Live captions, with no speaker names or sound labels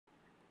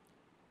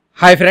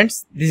Hi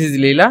friends, this is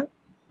Leela.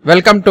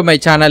 Welcome to my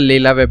channel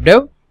Leela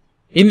WebDev.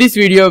 In this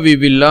video we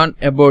will learn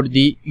about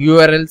the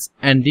URLs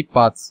and the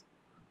paths.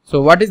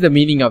 So what is the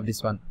meaning of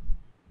this one?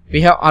 We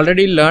have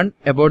already learned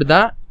about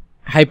the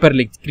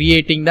hyperlinks,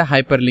 creating the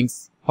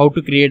hyperlinks, how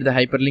to create the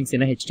hyperlinks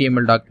in a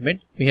HTML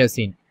document we have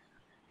seen.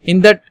 In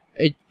that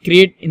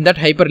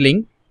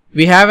hyperlink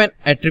we have an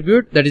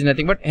attribute that is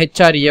nothing but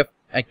href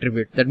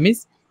attribute, that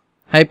means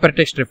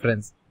hypertext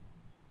reference.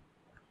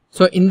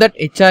 So in that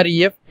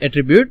href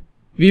attribute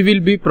we will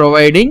be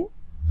providing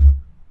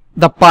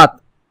the path.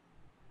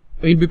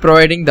 We will be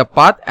providing the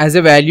path as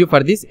a value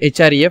for this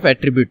href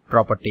attribute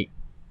property.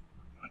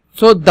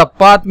 So the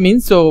path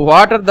means, so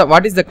what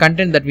is the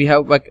content that we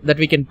have that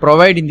we can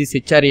provide in this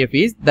href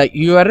is the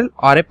URL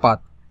or a path.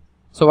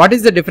 So what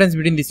is the difference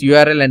between this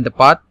URL and the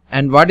path,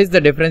 and what is the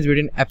difference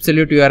between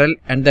absolute URL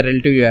and the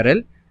relative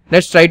URL?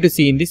 Let's try to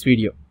see in this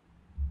video.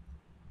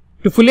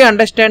 To fully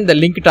understand the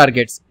link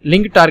targets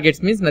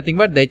means nothing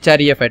but the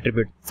href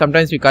attribute.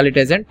 Sometimes we call it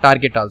as a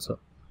target also.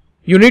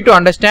 You need to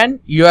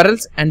understand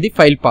URLs and the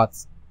file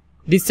paths.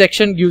 This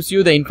section gives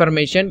you the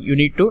information you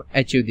need to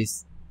achieve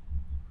this.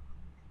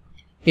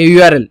 A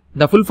URL,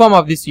 the full form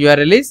of this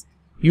URL is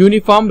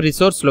Uniform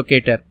Resource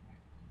Locator,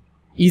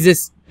 is a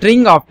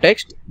string of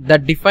text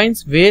that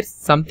defines where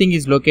something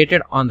is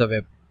located on the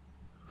web.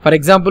 For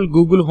example,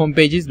 Google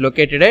homepage is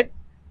located at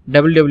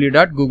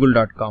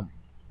www.google.com.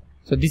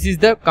 So this is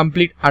the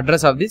complete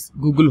address of this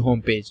Google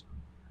homepage.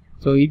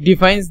 So it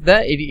defines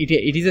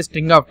it is a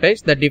string of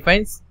text that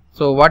defines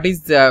what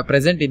is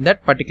present in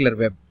that particular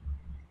web.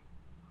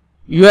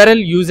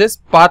 URL uses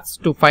paths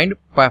to find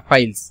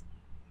files.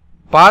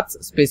 Paths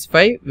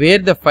specify where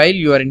the file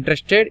you are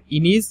interested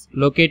in is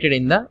located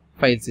in the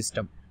file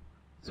system.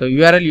 So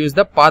URL use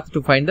the path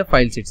to find the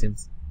file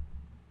systems.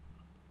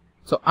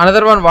 So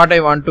another one what I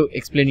want to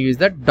explain you is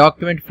the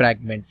document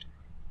fragment.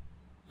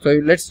 So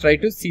let's try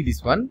to see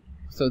this one.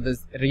 So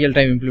this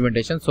real-time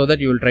implementation, so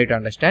that you will try to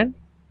understand.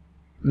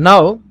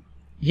 Now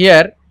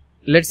here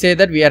let's say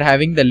that we are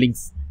having the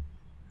links.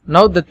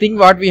 Now the thing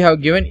what we have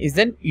given is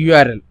an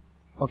URL.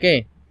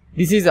 Okay,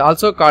 this is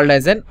also called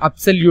as an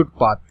absolute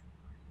path.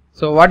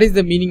 So what is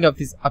the meaning of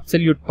this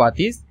absolute path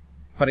is,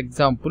 for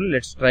example,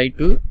 let's try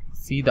to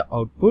see the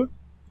output.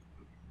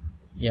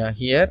 Yeah,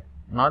 here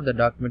not the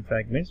document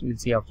fragments, we'll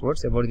see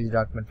afterwards about these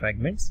document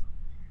fragments.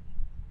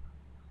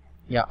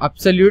 Yeah,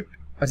 absolute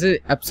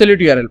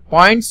URL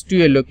points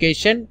to a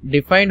location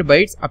defined by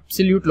its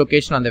absolute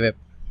location on the web.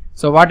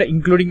 So what,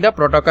 including the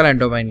protocol and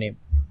domain name.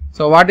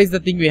 So what is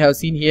the thing we have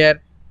seen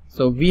here?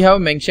 So we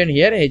have mentioned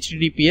here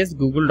https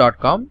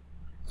google.com.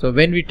 So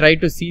when we try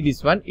to see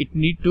this one, it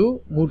need to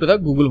move to the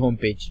Google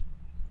homepage.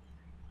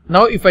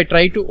 Now if I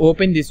try to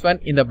open this one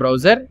in the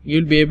browser,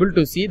 you will be able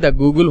to see the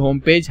Google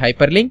homepage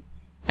hyperlink,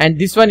 and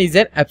this one is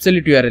an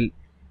absolute URL.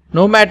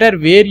 No matter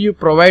where you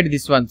provide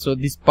this one, so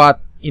this path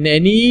in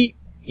any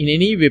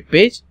web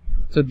page,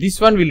 so this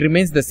one will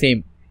remains the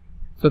same.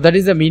 So that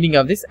is the meaning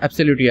of this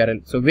absolute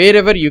URL. So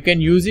wherever you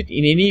can use it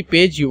in any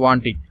page you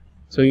want it.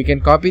 So you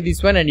can copy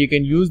this one and you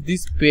can use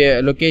this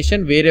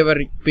location wherever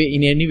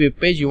in any web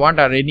page you want,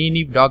 or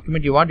any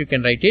document you want, you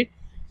can write it.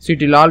 So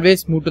it will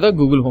always move to the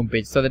Google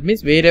homepage. So that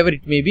means wherever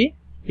it may be,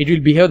 it will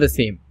behave the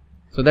same.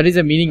 So that is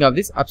the meaning of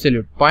this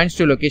absolute. Points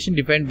to location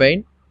defined by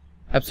an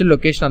absolute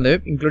location on the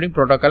web, including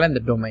protocol and the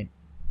domain.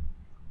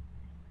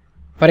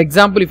 For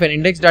example, if an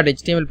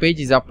index.html page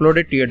is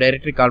uploaded to your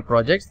directory called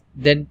projects,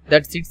 then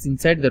that sits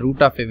inside the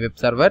root of a web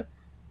server,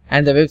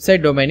 and the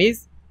website domain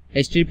is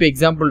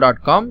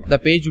http://example.com. The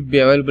page would be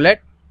available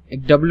at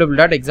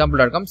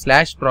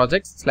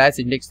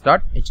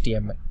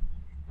www.example.com/projects/index.html.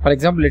 For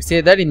example, let's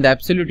say that in the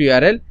absolute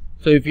URL,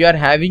 so if you are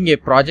having a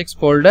projects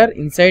folder,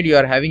 inside you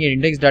are having an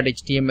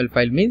index.html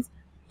file means,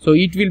 so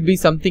it will be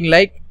something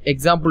like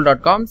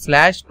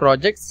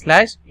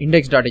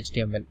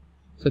example.com/projects/index.html.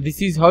 So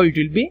this is how it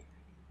will be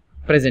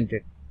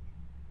presented.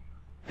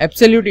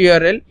 Absolute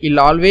URL will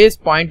always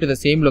point to the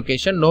same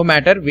location no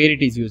matter where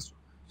it is used.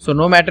 So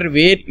no matter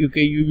where you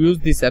use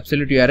this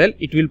absolute URL,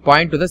 it will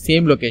point to the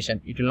same location.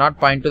 It will not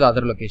point to the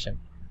other location.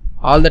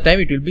 All the time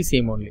it will be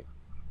same only.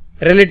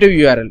 Relative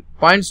URL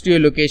points to a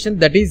location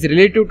that is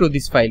relative to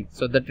this file.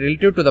 So that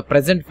relative to the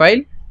present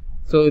file.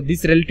 So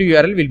this relative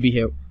URL will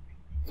behave.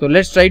 So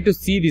let's try to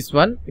see this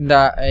one in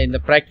the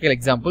practical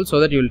example,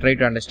 so that you will try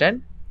to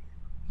understand.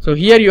 So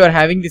here you are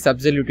having this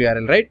absolute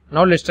URL, right?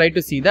 Now let's try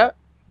to see the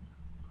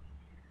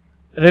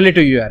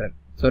relative URL.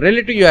 So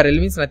relative URL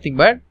means nothing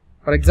but,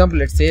 for example,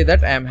 let's say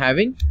that I am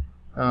having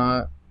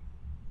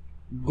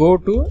go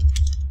to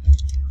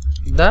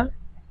the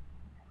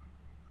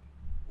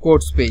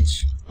codes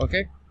page.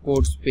 Okay,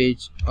 codes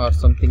page or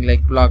something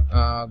like blog.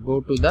 Go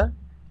to the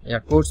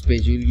codes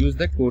page. You will use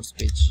the codes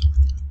page.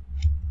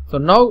 So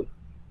now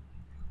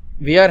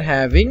we are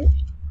having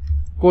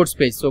codes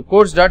page. So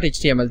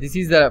codes.html, this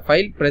is the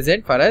file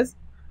present for us,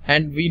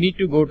 and we need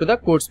to go to the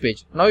codes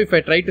page. Now if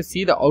I try to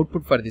see the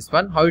output for this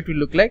one, how it will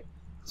look like.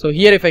 So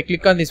here if I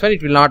click on this one,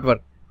 it will not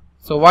work.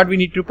 So what we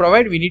need to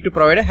provide? We need to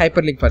provide a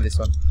hyperlink for this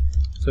one.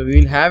 So we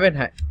will have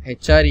an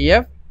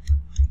href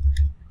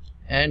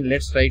and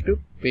let's try to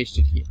paste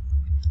it here.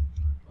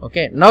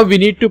 Okay, now we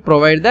need to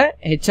provide the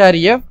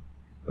href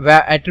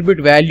attribute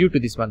value to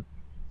this one.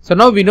 So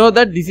now we know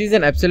that this is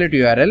an absolute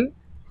URL.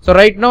 So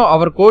right now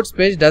our codes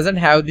page doesn't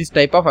have this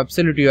type of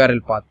absolute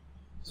URL path.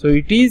 So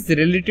it is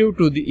relative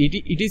to the,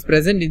 it is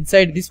present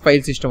inside this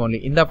file system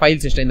only, in the file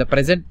system, in the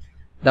present,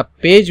 the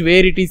page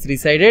where it is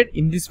resided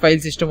in this file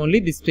system only,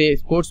 this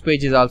codes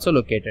page is also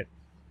located.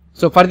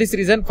 So for this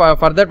reason, for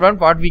that one,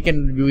 what we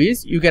can do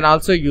is, you can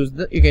also use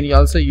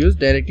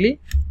directly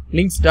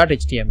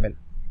links.html.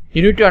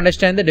 You need to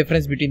understand the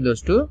difference between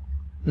those two.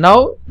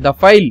 Now the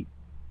file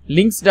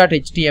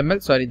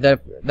links.html, sorry, the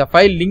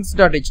file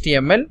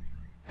links.html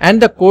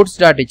and the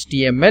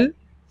codes.html,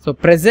 so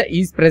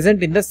is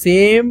present in the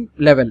same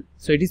level.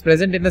 So it is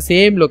present in the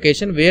same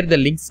location where the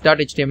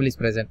links.html is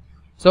present.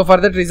 So for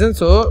that reason,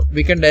 so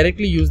we can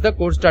directly use the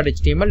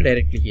codes.html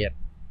directly here.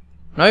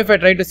 Now if I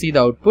try to see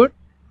the output,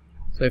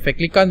 so if I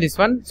click on this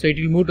one, so it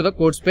will move to the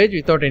codes page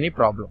without any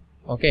problem.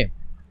 Okay.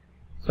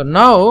 So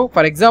now,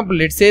 for example,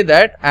 let's say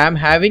that I am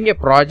having a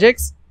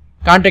project's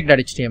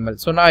contact.html.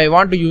 So now I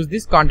want to use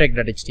this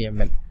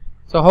contact.html.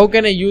 So how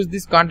can I use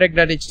this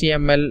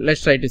contact.html?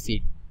 Let's try to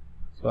see.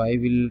 So I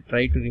will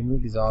try to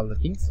remove these all the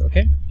things.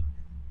 Okay.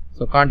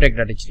 So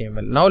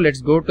contact.html. Now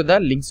let's go to the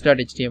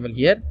links.html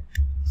here.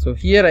 So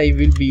here I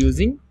will be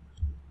using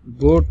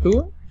go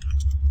to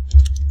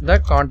the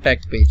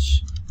contact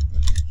page.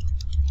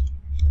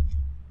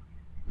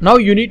 Now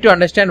you need to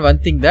understand one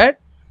thing, that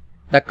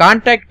the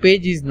contact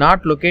page is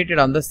not located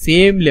on the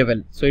same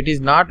level. So it is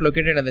not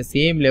located on the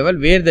same level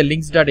where the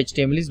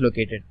links.html is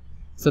located.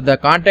 So the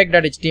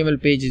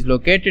contact.html page is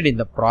located in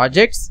the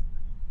projects.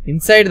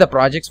 Inside the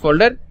projects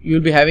folder, you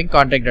will be having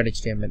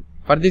contact.html.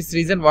 For this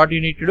reason, what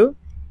you need to do?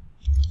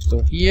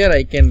 So here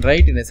I can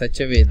write in such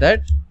a way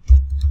that,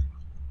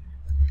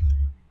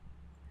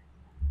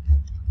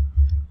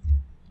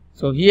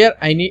 so here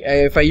I need,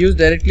 if I use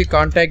directly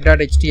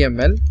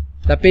contact.html,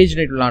 the page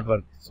will not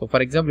work. So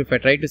for example, if I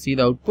try to see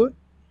the output,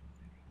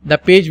 the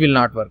page will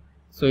not work.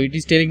 So it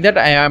is telling that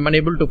I am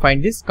unable to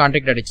find this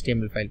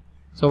contact.html file.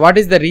 So what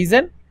is the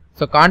reason?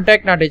 So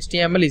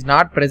contact.html is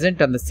not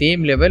present on the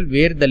same level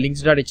where the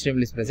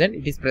links.html is present.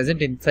 It is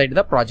present inside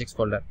the projects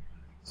folder.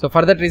 So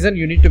for that reason,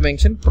 you need to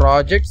mention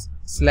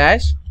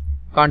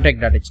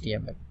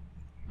projects/contact.html.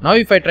 Now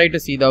if I try to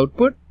see the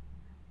output,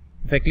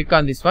 if I click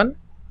on this one,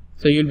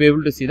 so you will be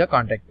able to see the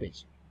contact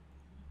page.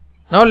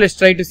 Now let's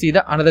try to see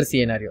the another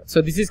scenario.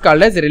 So this is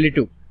called as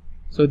relative.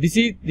 So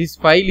this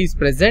file is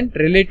present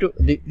relative,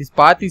 this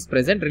path is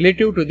present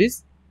relative to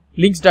this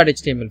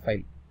links.html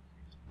file.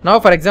 Now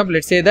for example,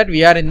 let's say that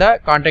we are in the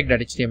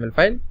contact.html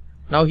file.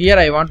 Now here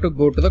I want to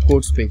go to the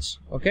codes page.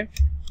 Okay.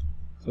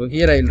 So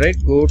here I will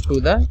write go to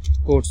the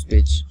codes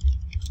page.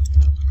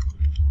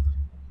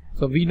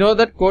 So we know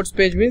that codes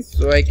page means,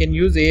 so I can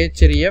use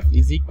ahref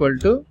is equal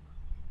to,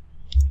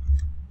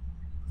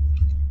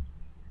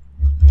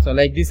 so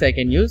like this I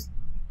can use.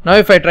 Now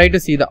if I try to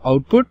see the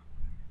output,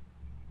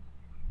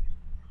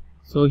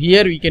 so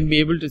here we can be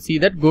able to see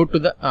that go to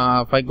the,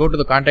 if I go to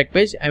the contact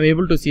page, I am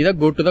able to see the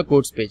go to the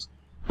codes page.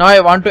 Now I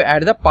want to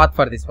add the path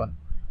for this one.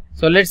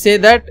 So let's say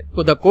that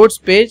to the codes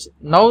page,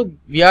 now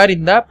we are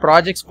in the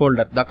projects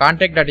folder, the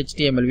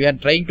contact.html. We are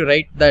trying to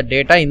write the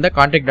data in the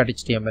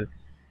contact.html.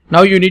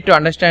 Now you need to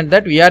understand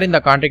that we are in the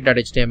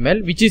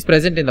contact.html, which is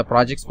present in the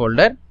projects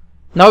folder.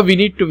 Now we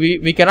need to,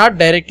 we cannot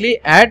directly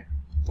add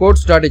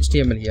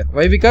codes.html here.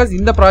 Why? Because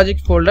in the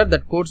project folder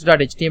that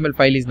codes.html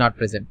file is not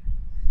present.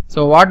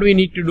 So what we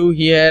need to do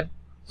here?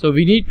 So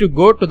we need to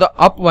go to the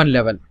up one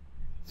level.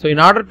 So in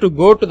order to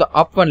go to the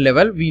up one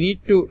level, we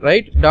need to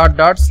write ..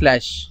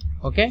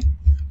 Okay.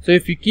 So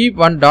if you keep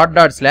one .. so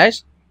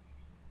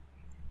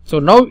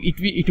now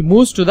it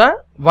moves to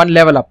the one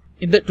level up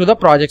to the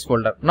projects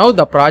folder. Now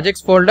the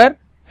projects folder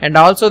and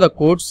also the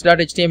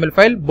codes.html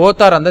file both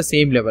are on the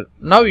same level.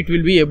 Now it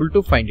will be able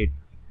to find it.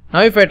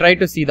 Now if I try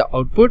to see the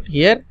output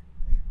here,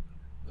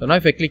 so now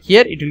if I click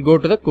here, it will go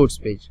to the codes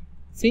page.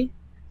 See,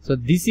 so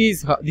this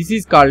is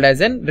called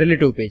as an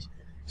relative page.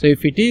 So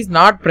if it is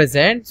not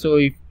present, so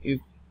if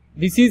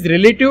this is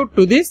relative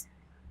to this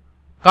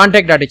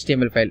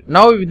contact.html file.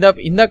 Now in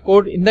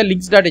the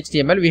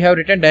links.html, we have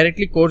written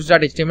directly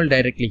codes.html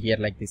directly here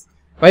like this.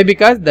 Why?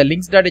 Because the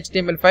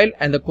links.html file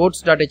and the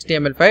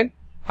codes.html file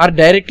are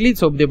directly,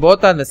 so they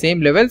both are on the same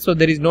level. So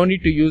there is no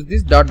need to use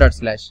this ..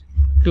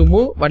 to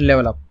move one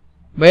level up.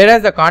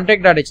 Whereas the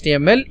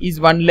contact.html is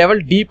one level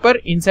deeper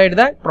inside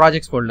the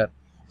projects folder.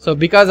 So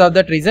because of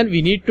that reason,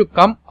 we need to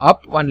come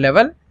up one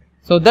level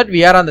so that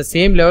we are on the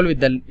same level with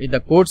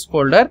the codes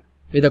folder,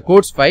 with the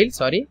codes file,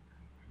 sorry.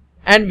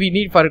 And we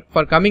need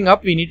for coming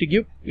up, we need to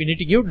give ..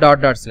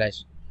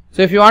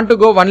 So if you want to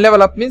go one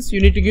level up means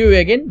you need to give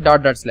again ..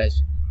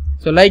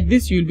 So like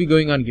this you will be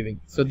going on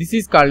giving. So this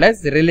is called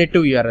as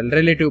relative URL,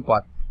 relative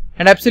path.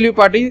 And absolute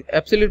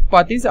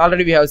path is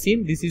already we have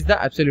seen. This is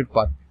the absolute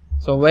path.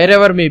 So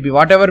wherever may be,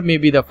 whatever may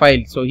be the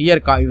file. So here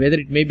whether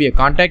it may be a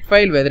contact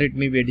file, whether it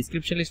may be a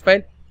description list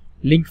file,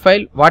 link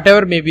file,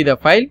 whatever may be the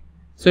file.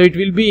 So it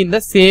will be in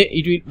the same,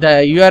 the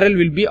URL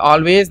will be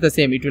always the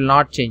same, it will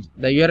not change,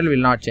 the URL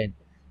will not change.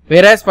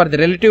 Whereas for the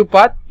relative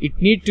path, it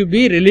need to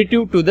be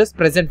relative to this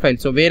present file.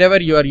 So wherever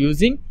you are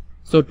using,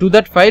 so to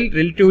that file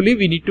relatively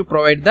we need to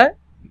provide the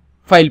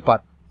file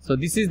path. So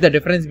this is the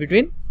difference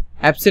between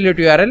absolute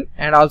URL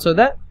and also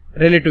the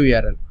relative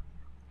URL.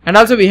 And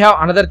also we have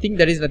another thing,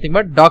 that is nothing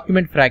but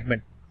document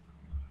fragment.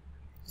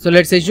 So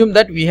let's assume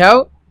that we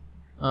have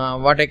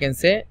what I can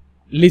say,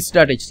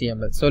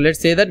 list.html. So let's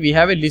say that we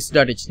have a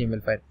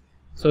list.html file.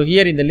 So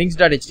here in the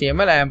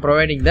links.html I am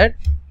providing that.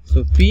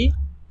 So p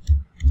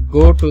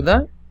go to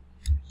the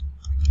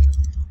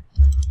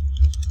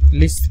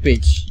list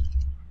page.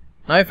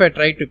 Now if I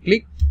try to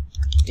click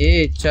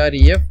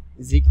href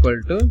is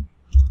equal to,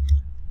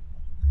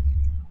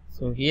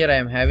 so here I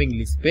am having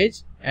list page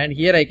and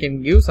here I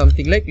can give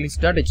something like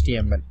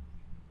list.html.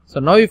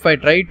 So now if I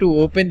try to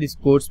open this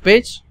codes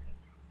page,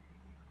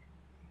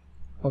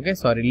 okay,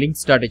 sorry,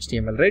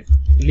 links.html, right?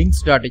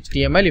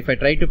 Links.html, if I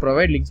try to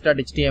provide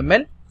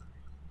links.html,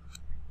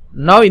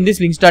 now in this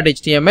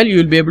links.html you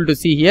will be able to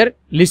see here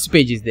list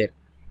page is there.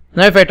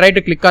 Now if I try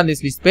to click on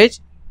this list page,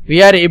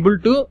 we are able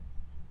to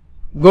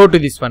go to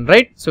this one,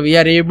 right? So we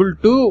are able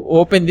to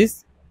open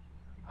this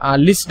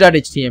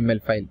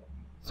list.html file.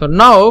 So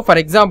now for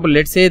example,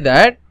 let's say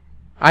that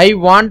I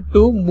want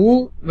to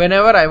move,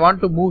 whenever I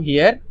want to move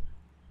here.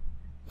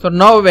 So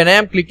now when I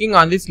am clicking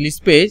on this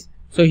list page,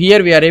 so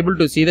here we are able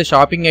to see the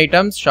shopping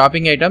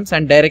items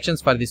and directions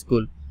for the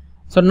school.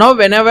 So now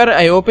whenever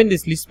I open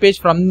this list page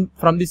from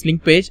this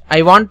link page,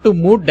 I want to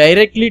move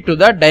directly to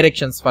the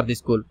directions for the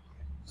school.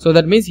 So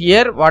that means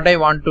here what I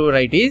want to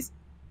write is,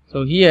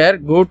 so here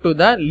go to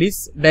the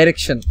list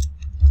direction,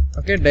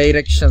 okay,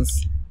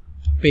 directions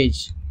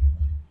page.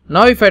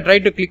 Now if I try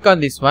to click on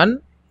this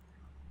one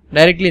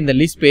directly in the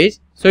list page,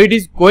 so it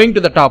is going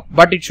to the top,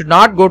 but it should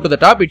not go to the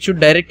top, it should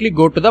directly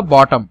go to the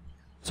bottom.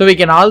 So we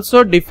can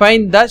also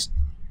define the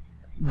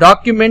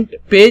document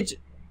page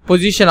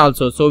position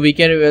also. So we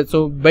can,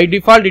 so by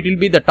default it will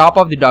be the top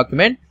of the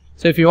document.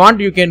 So if you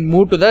want, you can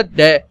move to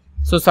the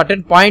so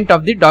certain point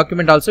of the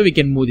document also we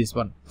can move this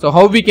one. So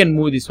how we can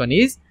move this one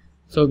is,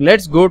 so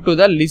let's go to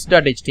the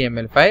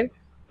list.html file,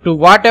 to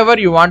whatever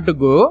you want to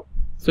go.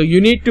 So you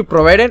need to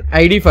provide an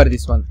ID for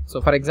this one. So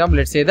for example,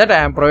 let's say that I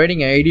am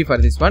providing an ID for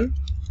this one,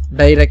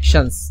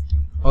 directions.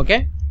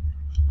 Okay.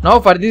 Now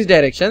for these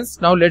directions,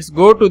 now let's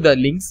go to the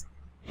links.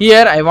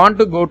 Here I want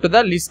to go to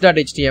the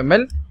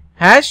list.html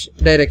hash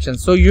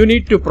directions. So you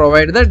need to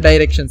provide the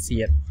directions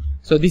here.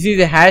 So this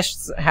is a hash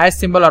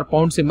symbol or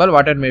pound symbol,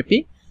 whatever may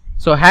be.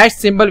 So hash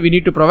symbol we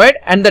need to provide,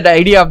 and the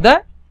ID of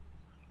the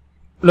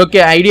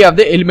ID of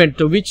the element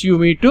to which you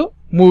need to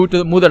move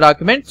the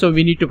document. So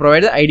we need to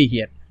provide the ID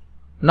here.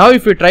 Now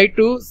if you try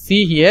to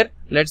see here,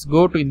 let's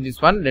go to in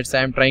this one. Let's say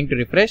I am trying to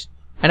refresh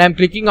and I am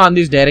clicking on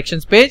this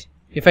directions page.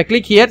 If I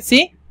click here,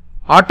 see,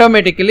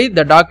 automatically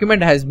the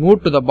document has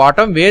moved to the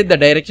bottom where the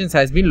directions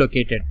has been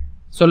located.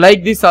 So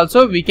like this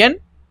also we can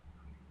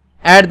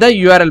add the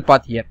URL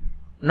path here.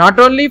 Not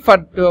only for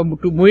to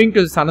moving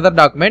to this another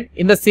document,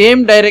 in the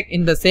same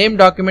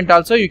document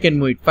also you can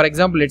move it. For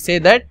example, let's say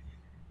that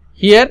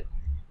here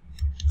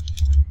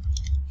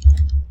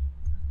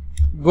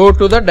go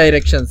to the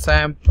directions.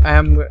 I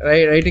am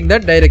writing the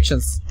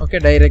directions. Okay,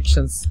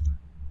 directions.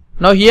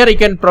 Now here you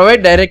can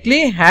provide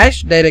directly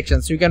hash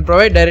directions. You can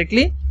provide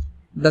directly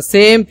the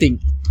same thing.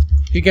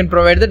 You can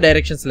provide the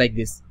directions like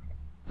this.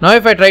 Now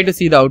if I try to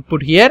see the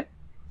output here,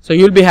 so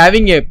you will be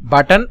having a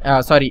button.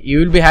 You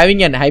will be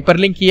having an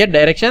hyperlink here,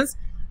 directions.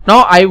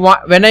 Now I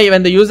want when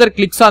the user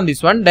clicks on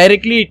this one,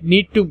 directly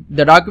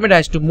the document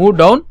has to move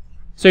down.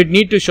 So it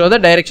need to show the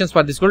directions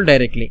for the school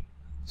directly.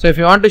 So if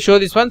you want to show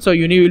this one, so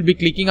you will be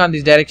clicking on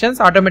these directions,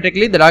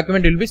 automatically the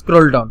document will be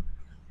scrolled down.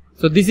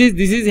 So this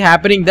is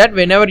happening that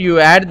whenever you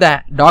add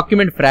the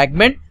document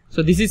fragment,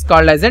 so this is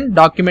called as a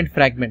document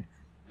fragment.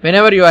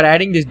 Whenever you are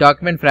adding this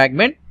document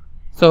fragment,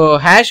 so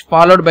hash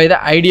followed by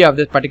the ID of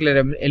this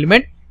particular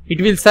element, it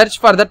will search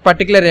for that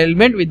particular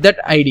element with that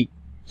ID.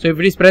 So if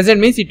it is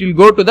present means it will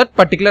go to that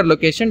particular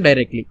location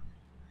directly.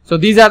 So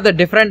these are the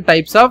different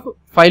types of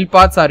file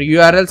paths or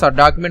URLs or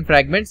document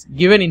fragments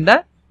given in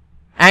the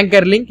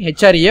anchor link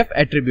href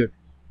attribute.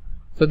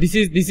 So this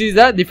is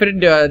the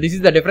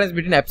difference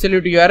between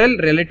absolute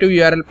URL, relative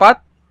URL path,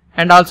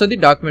 and also the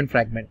document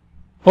fragment.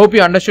 Hope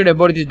you understood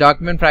about this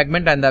document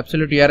fragment and the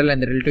absolute URL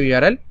and the relative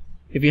URL.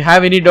 If you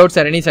have any doubts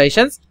or any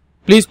suggestions,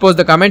 please post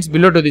the comments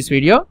below to this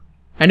video.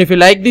 And if you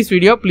like this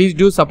video, please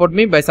do support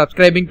me by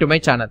subscribing to my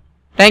channel.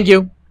 Thank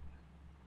you.